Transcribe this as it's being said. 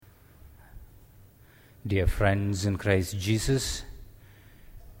Dear friends in Christ Jesus,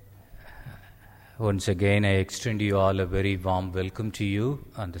 once again I extend you all a very warm welcome to you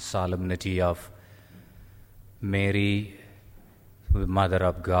on the solemnity of Mary, the Mother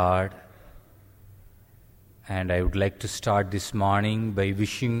of God. And I would like to start this morning by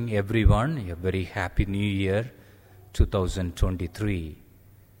wishing everyone a very happy New Year 2023.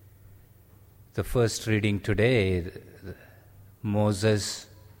 The first reading today, Moses,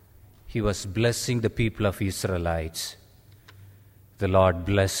 he was blessing the people of Israelites. The Lord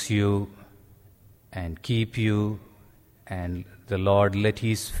bless you and keep you, and the Lord let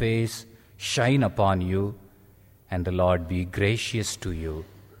his face shine upon you, and the Lord be gracious to you.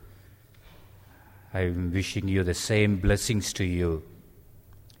 I am wishing you the same blessings to you.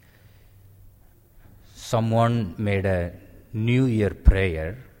 Someone made a New Year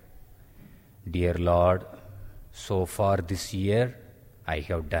prayer. Dear Lord, so far this year I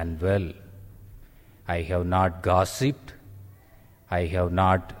have done well. I have not gossiped. I have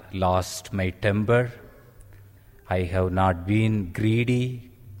not lost my temper. I have not been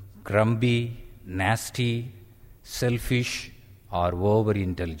greedy, grumpy, nasty, selfish, or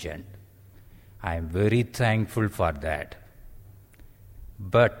over-intelligent. I am very thankful for that.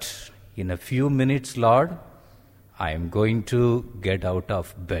 But in a few minutes, Lord, I am going to get out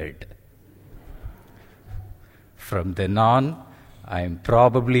of bed. From then on, I am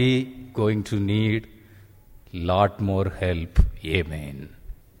probably going to need a lot more help. Amen.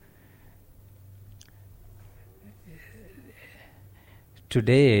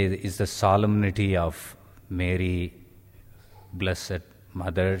 Today is the solemnity of Mary, Blessed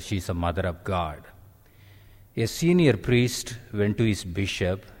Mother. She is a Mother of God. A senior priest went to his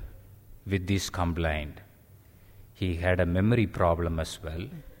bishop with this complaint. He had a memory problem as well.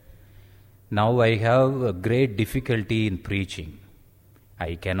 Now I have a great difficulty in preaching.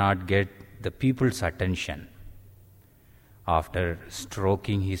 I cannot get the people's attention. After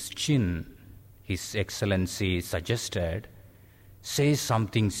stroking his chin, His Excellency suggested, say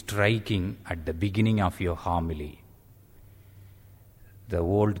something striking at the beginning of your homily. The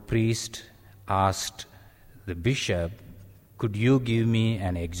old priest asked the bishop, could you give me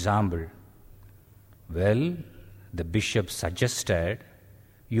an example? Well, the bishop suggested,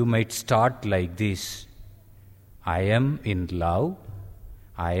 you might start like this. I am in love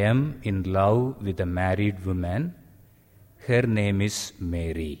with a married woman. Her name is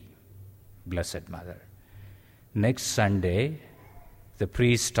Mary, Blessed Mother. Next Sunday, the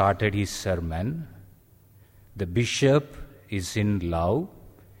priest started his sermon. The bishop is in love.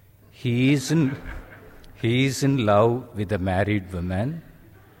 He is in love with a married woman.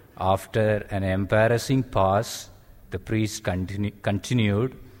 After an embarrassing pause, the priest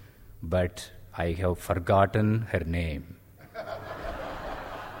continued, but I have forgotten her name.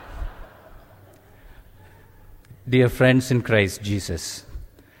 Dear friends in Christ Jesus,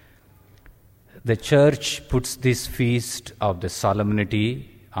 the Church puts this feast of the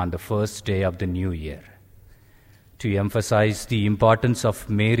solemnity on the first day of the new year to emphasize the importance of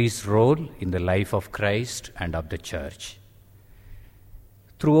Mary's role in the life of Christ and of the Church.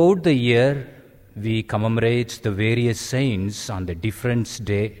 Throughout the year, we commemorate the various saints on the different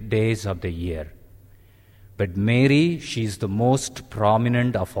days of the year. But Mary, she is the most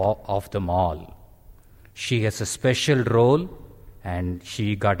prominent of them all. She has a special role, and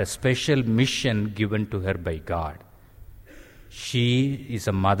she got a special mission given to her by God. She is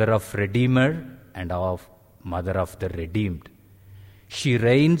a mother of Redeemer and of mother of the redeemed. She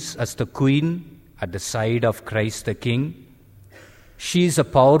reigns as the queen at the side of Christ the King. She is a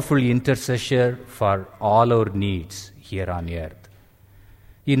powerful intercessor for all our needs here on earth.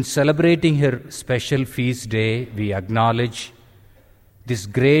 In celebrating her special feast day, we acknowledge this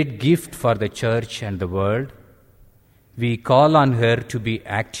great gift for the Church and the world. We call on her to be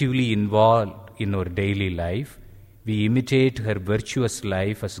actively involved in our daily life. We imitate her virtuous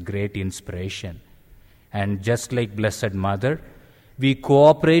life as great inspiration. And just like Blessed Mother, we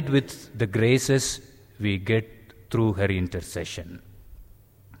cooperate with the graces we get through her intercession.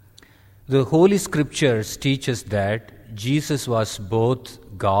 The Holy Scriptures teach us that Jesus was both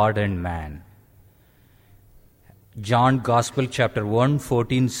God and man. John Gospel chapter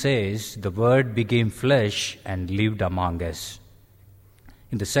 1:14 says, the Word became flesh and lived among us.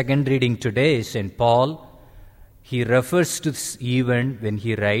 In the second reading today, St. Paul, he refers to this event when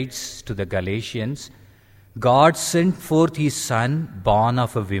he writes to the Galatians, God sent forth his Son, born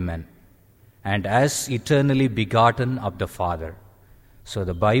of a woman, and as eternally begotten of the Father. So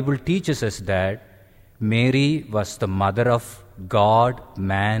the Bible teaches us that Mary was the mother of God,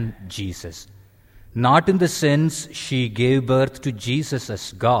 man, Jesus. Not in the sense she gave birth to Jesus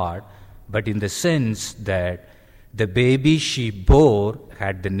as God, but in the sense that the baby she bore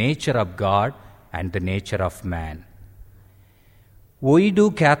had the nature of God and the nature of man. Why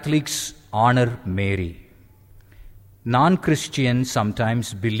do Catholics honor Mary? Non-Christians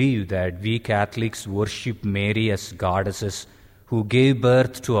sometimes believe that we Catholics worship Mary as goddesses who gave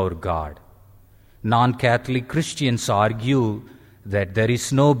birth to our God. Non-Catholic Christians argue that there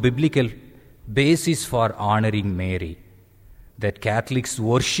is no biblical basis for honoring Mary, that Catholics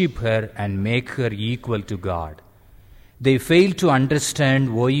worship her and make her equal to God. They fail to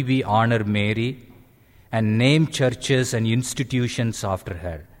understand why we honor Mary and name churches and institutions after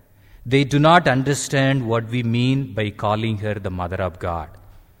her. They do not understand what we mean by calling her the Mother of God.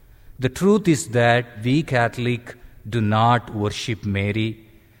 The truth is that we Catholics do not worship Mary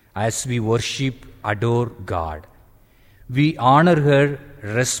as we worship, adore God. We honor her,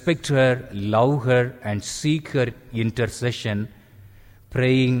 respect her, love her, and seek her intercession,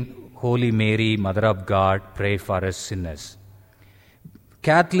 praying, Holy Mary, Mother of God, pray for us sinners.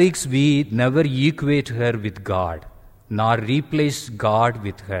 Catholics, we never equate her with God, nor replace God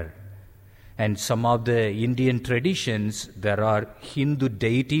with her. And some of the Indian traditions, there are Hindu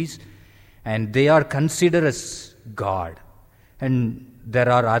deities, and they are considered as God. And there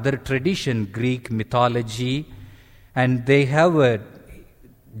are other traditions, Greek mythology, and they have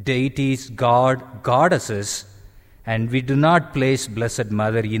deities, goddesses, and we do not place Blessed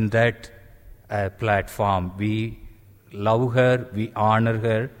Mother in that platform. We love her, we honor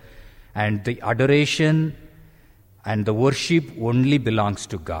her, and the adoration and the worship only belongs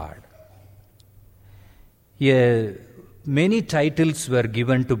to God. Many titles were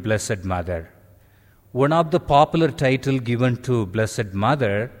given to Blessed Mother. One of the popular titles given to Blessed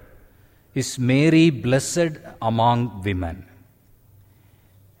Mother is Mary, Blessed Among Women.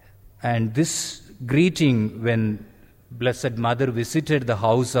 And this greeting, when Blessed Mother visited the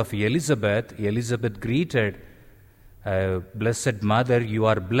house of Elizabeth, Elizabeth greeted, Blessed Mother, you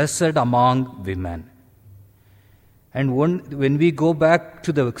are blessed among women. And when we go back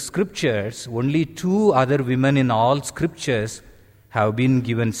to the scriptures, only 2 other women in all scriptures have been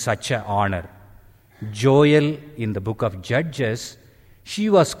given such an honor. Joel in the book of Judges, she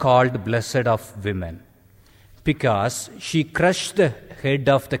was called Blessed of Women because she crushed the head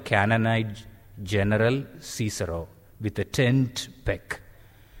of the Canaanite general Sisera with a tent peg.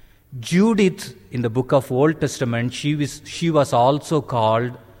 Judith in the book of Old Testament, she was also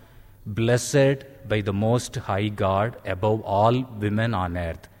called Blessed by the Most High God above all women on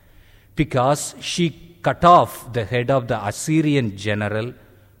earth because she cut off the head of the Assyrian general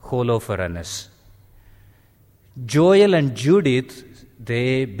Holofernes. Joel and Judith,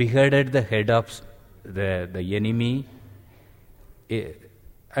 they beheaded the head of the enemy.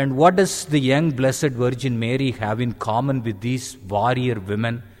 And what does the young Blessed Virgin Mary have in common with these warrior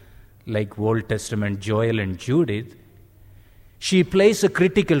women like Old Testament Joel and Judith? She plays a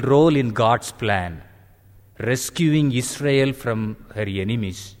critical role in God's plan, rescuing Israel from her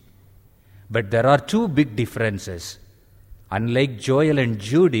enemies. But there are 2 big differences. Unlike Joel and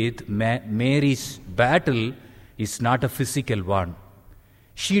Judith, Mary's battle is not a physical one.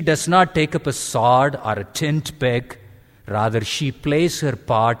 She does not take up a sword or a tent peg. Rather, she plays her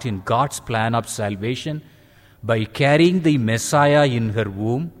part in God's plan of salvation by carrying the Messiah in her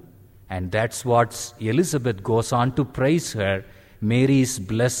womb. And that's what Elizabeth goes on to praise her. Mary is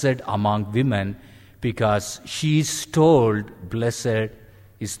blessed among women because she is told, blessed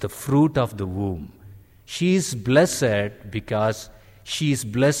is the fruit of the womb. She is blessed because she is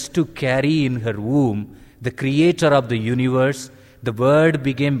blessed to carry in her womb the creator of the universe. The Word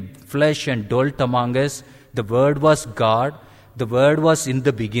became flesh and dwelt among us. The Word was God. The Word was in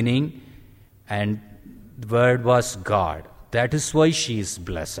the beginning, and the Word was God. That is why she is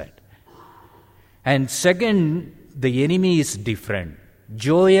blessed. And second, the enemy is different.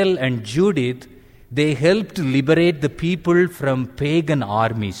 Joel and Judith, they helped liberate the people from pagan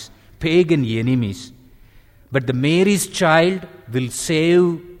armies, pagan enemies. But the Mary's child will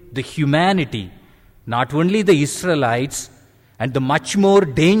save the humanity, not only the Israelites, and the much more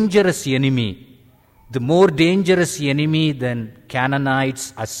dangerous enemy, the more dangerous enemy than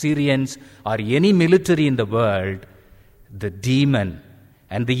Canaanites, Assyrians, or any military in the world, the demon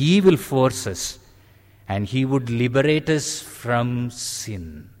and the evil forces. And he would liberate us from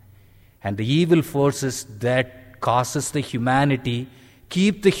sin. And the evil forces that causes the humanity,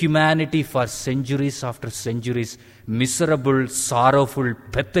 keep the humanity for centuries after centuries, miserable, sorrowful,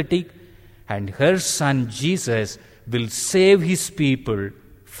 pathetic. And her son Jesus will save his people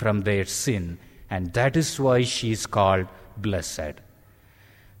from their sin. And that is why she is called blessed.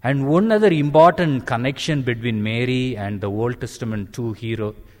 And one other important connection between Mary and the Old Testament 2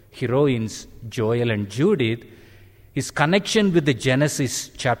 heroines, Joel and Judith, is connection with the Genesis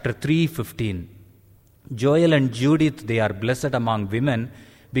chapter 3:15. Joel and Judith, they are blessed among women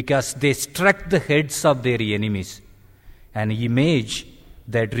because they struck the heads of their enemies. An image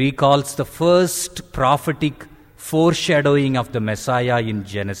that recalls the first prophetic foreshadowing of the Messiah in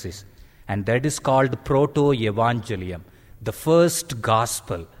Genesis. And that is called proto-evangelium, the first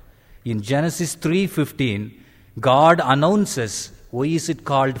gospel. In Genesis 3:15, God announces, why is it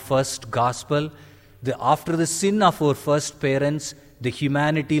called first gospel? After the sin of our first parents, the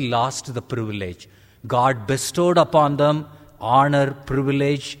humanity lost the privilege. God bestowed upon them honor,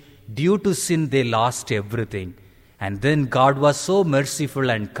 privilege. Due to sin, they lost everything. And then God was so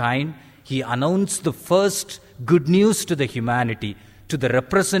merciful and kind, He announced the first good news to the humanity, to the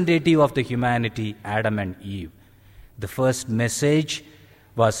representative of the humanity, Adam and Eve. The first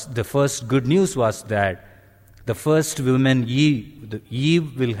good news was that the first woman,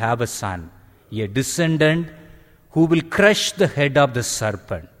 Eve will have a son, a descendant who will crush the head of the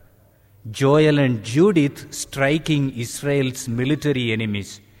serpent. Joel and Judith striking Israel's military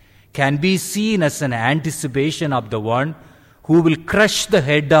enemies can be seen as an anticipation of the one who will crush the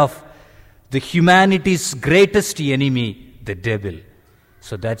head of the humanity's greatest enemy, the devil.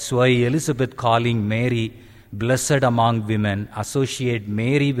 So that's why Elizabeth calling Mary blessed among women associate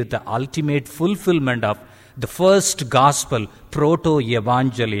Mary with the ultimate fulfillment of the first gospel,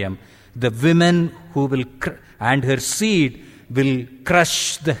 proto-evangelium, the women who will and her seed will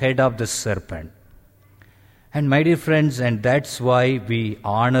crush the head of the serpent. And my dear friends, and that's why we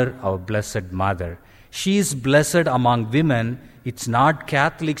honor our Blessed Mother. She is blessed among women. It's not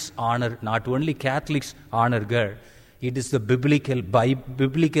Catholics honor, not only Catholics honor her. It is the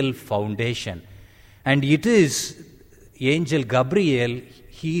biblical foundation. And it is Angel Gabriel,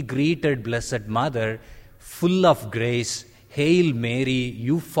 he greeted Blessed Mother, full of grace. Hail Mary,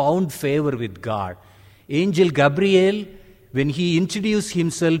 you found favor with God. Angel Gabriel, when he introduced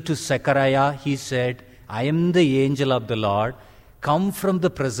himself to Zechariah, he said, I am the angel of the Lord, come from the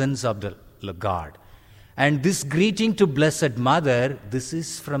presence of the God. And this greeting to Blessed Mother, this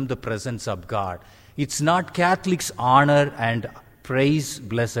is from the presence of God. It's not Catholics honor and praise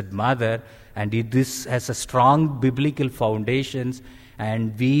Blessed Mother, and this has a strong biblical foundations,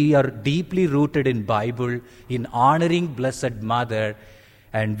 and we are deeply rooted in Bible in honoring Blessed Mother,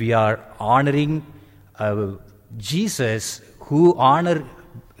 and we are honoring Jesus, who honored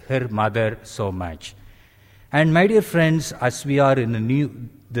her mother so much. And my dear friends, as we are in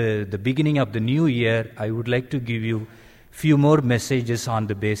the beginning of the new year, I would like to give you few more messages on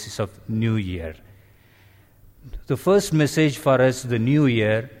the basis of new year. The first message for us, the new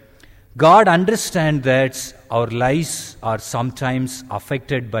year, God understands that our lives are sometimes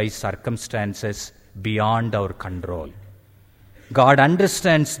affected by circumstances beyond our control. God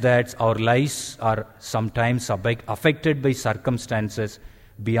understands that our lives are sometimes affected by circumstances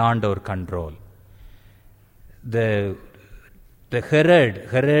beyond our control. The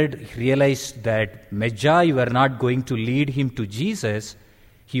Herod realized that Magi were not going to lead him to Jesus.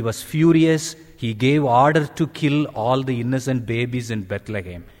 He was furious. He gave order to kill all the innocent babies in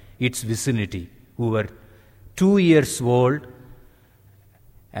Bethlehem, its vicinity, who were 2 years old,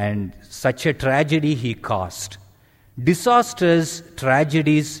 and such a tragedy he caused. Disasters,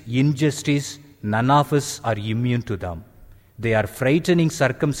 tragedies, injustice, none of us are immune to them. They are frightening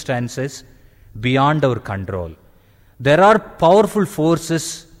circumstances beyond our control. There are powerful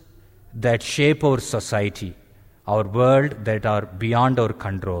forces that shape our society, our world, that are beyond our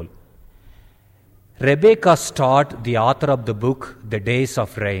control. Rebecca Stott, the author of the book The Days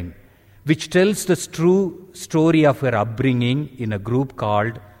of Rain, which tells the true story of her upbringing in a group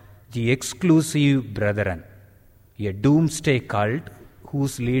called the Exclusive Brethren, a doomsday cult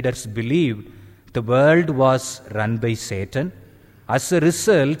whose leaders believed the world was run by Satan. As a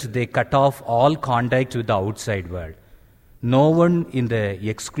result, they cut off all contact with the outside world. No one in the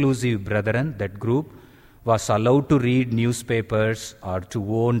Exclusive Brethren, that group, was allowed to read newspapers or to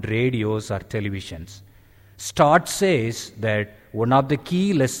own radios or televisions. Stott says that one of the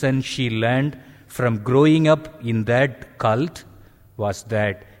key lessons she learned from growing up in that cult was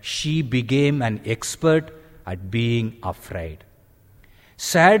that she became an expert at being afraid.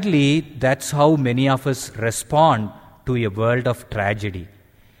 Sadly, that's how many of us respond to a world of tragedy.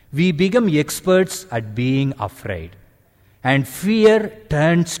 We become experts at being afraid. And fear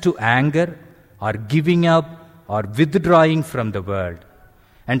turns to anger or giving up or withdrawing from the world.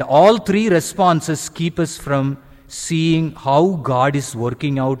 And all three responses keep us from seeing how God is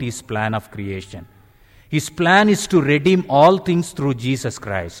working out His plan of creation. His plan is to redeem all things through Jesus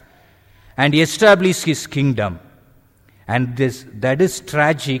Christ and establish His kingdom. And that is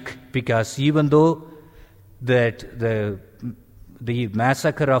tragic, because even though that the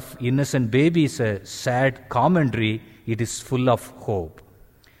massacre of innocent babies is a sad commentary, it is full of hope.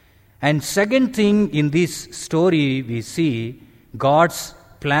 And second thing in this story, we see God's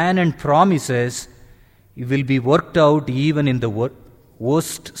plan and promises will be worked out even in the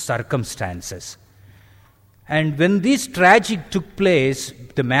worst circumstances. And when this tragic took place,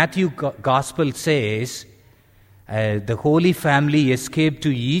 the Matthew Gospel says the Holy Family escape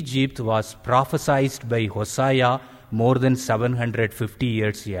to Egypt was prophesied by Hosea more than 750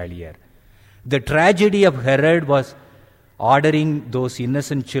 years earlier. The tragedy of Herod was ordering those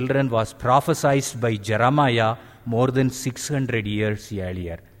innocent children was prophesied by Jeremiah more than 600 years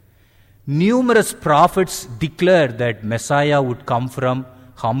earlier. Numerous prophets declared that Messiah would come from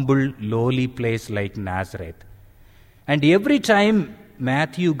humble, lowly place like Nazareth. And every time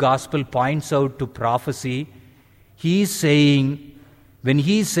Matthew Gospel points out to prophecy, he is saying, when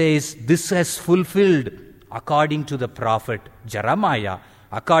he says, this has fulfilled according to the prophet Jeremiah,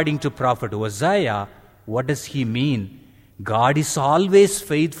 according to prophet Hosea, what does he mean? God is always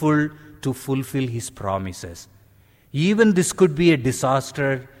faithful to fulfill his promises. Even this could be a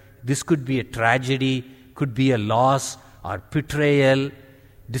disaster, this could be a tragedy, could be a loss or betrayal,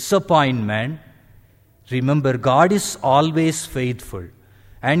 disappointment. Remember, God is always faithful,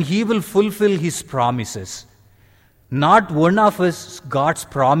 and he will fulfill his promises. Not one of us, God's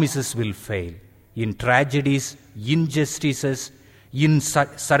promises will fail. In tragedies, injustices, in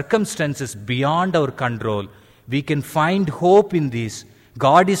circumstances beyond our control, we can find hope in this.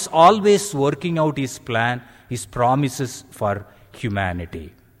 God is always working out his plan, his promises for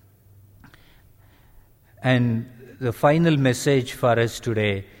humanity. And the final message for us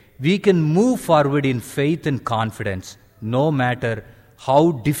today, we can move forward in faith and confidence no matter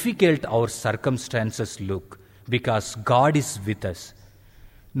how difficult our circumstances look, because God is with us.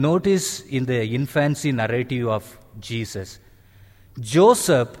 Notice in the infancy narrative of Jesus,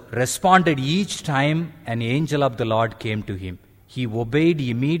 Joseph responded each time an angel of the Lord came to him. He obeyed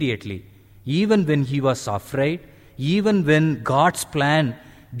immediately, even when he was afraid, even when God's plan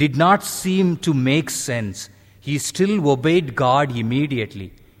did not seem to make sense. He still obeyed God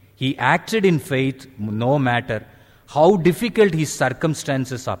immediately. He acted in faith no matter how difficult his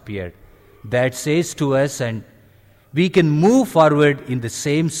circumstances appeared. That says to us, and we can move forward in the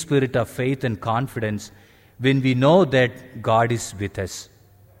same spirit of faith and confidence when we know that God is with us.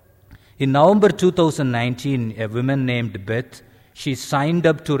 In November 2019, a woman named Beth, she signed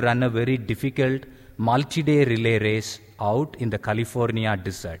up to run a very difficult multi-day relay race out in the California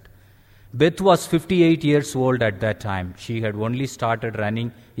desert. Beth was 58 years old at that time. She had only started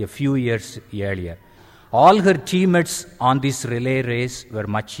running a few years earlier. All her teammates on this relay race were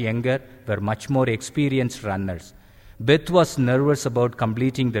much younger, were much more experienced runners. Beth was nervous about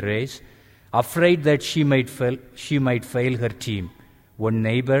completing the race, afraid that she might fail her team. One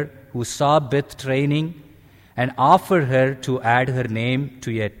neighbor who saw Beth training and offered her to add her name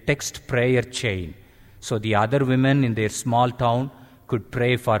to a text prayer chain so the other women in their small town could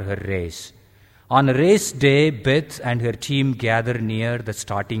pray for her race. On race day, Beth and her team gathered near the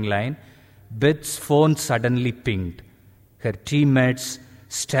starting line. Beth's phone suddenly pinged. Her teammates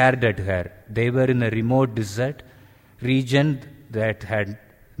stared at her. They were in a remote desert region that had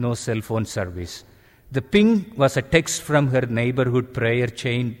no cell phone service. The ping was a text from her neighborhood prayer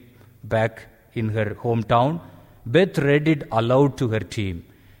chain back in her hometown. Beth read it aloud to her team.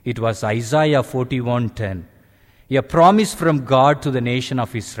 It was Isaiah 41:10, a promise from God to the nation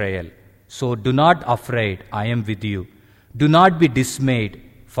of Israel. So do not afraid, I am with you. Do not be dismayed,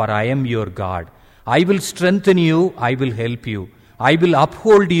 for I am your God. I will strengthen you, I will help you. I will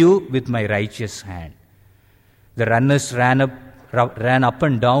uphold you with my righteous hand. The runners ran up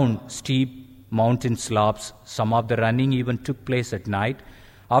and down steep mountain slopes. Some of the running even took place at night.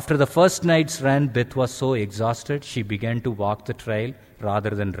 After the first night's run, Beth was so exhausted, she began to walk the trail rather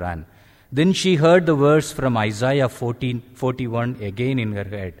than run. Then she heard the verse from Isaiah 41 again in her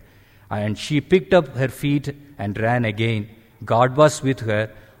head, and she picked up her feet and ran again. God was with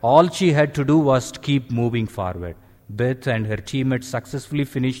her. All she had to do was to keep moving forward. Beth and her teammates successfully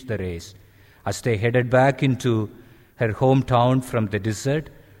finished the race. As they headed back into her hometown from the desert,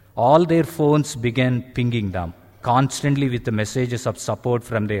 all their phones began pinging them constantly with the messages of support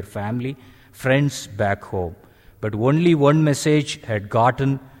from their family, friends back home. But only one message had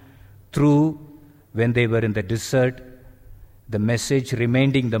gotten through when they were in the desert, the message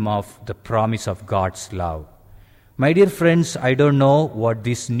reminding them of the promise of God's love. My dear friends, I don't know what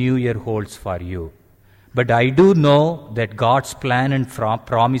this new year holds for you, but I do know that God's plan and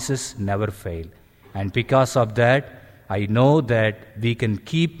promises never fail. And because of that, I know that we can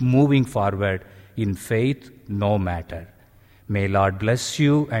keep moving forward in faith no matter. May Lord bless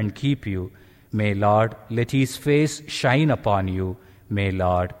you and keep you. May Lord let his face shine upon you. May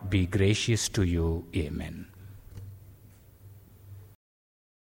Lord be gracious to you. Amen.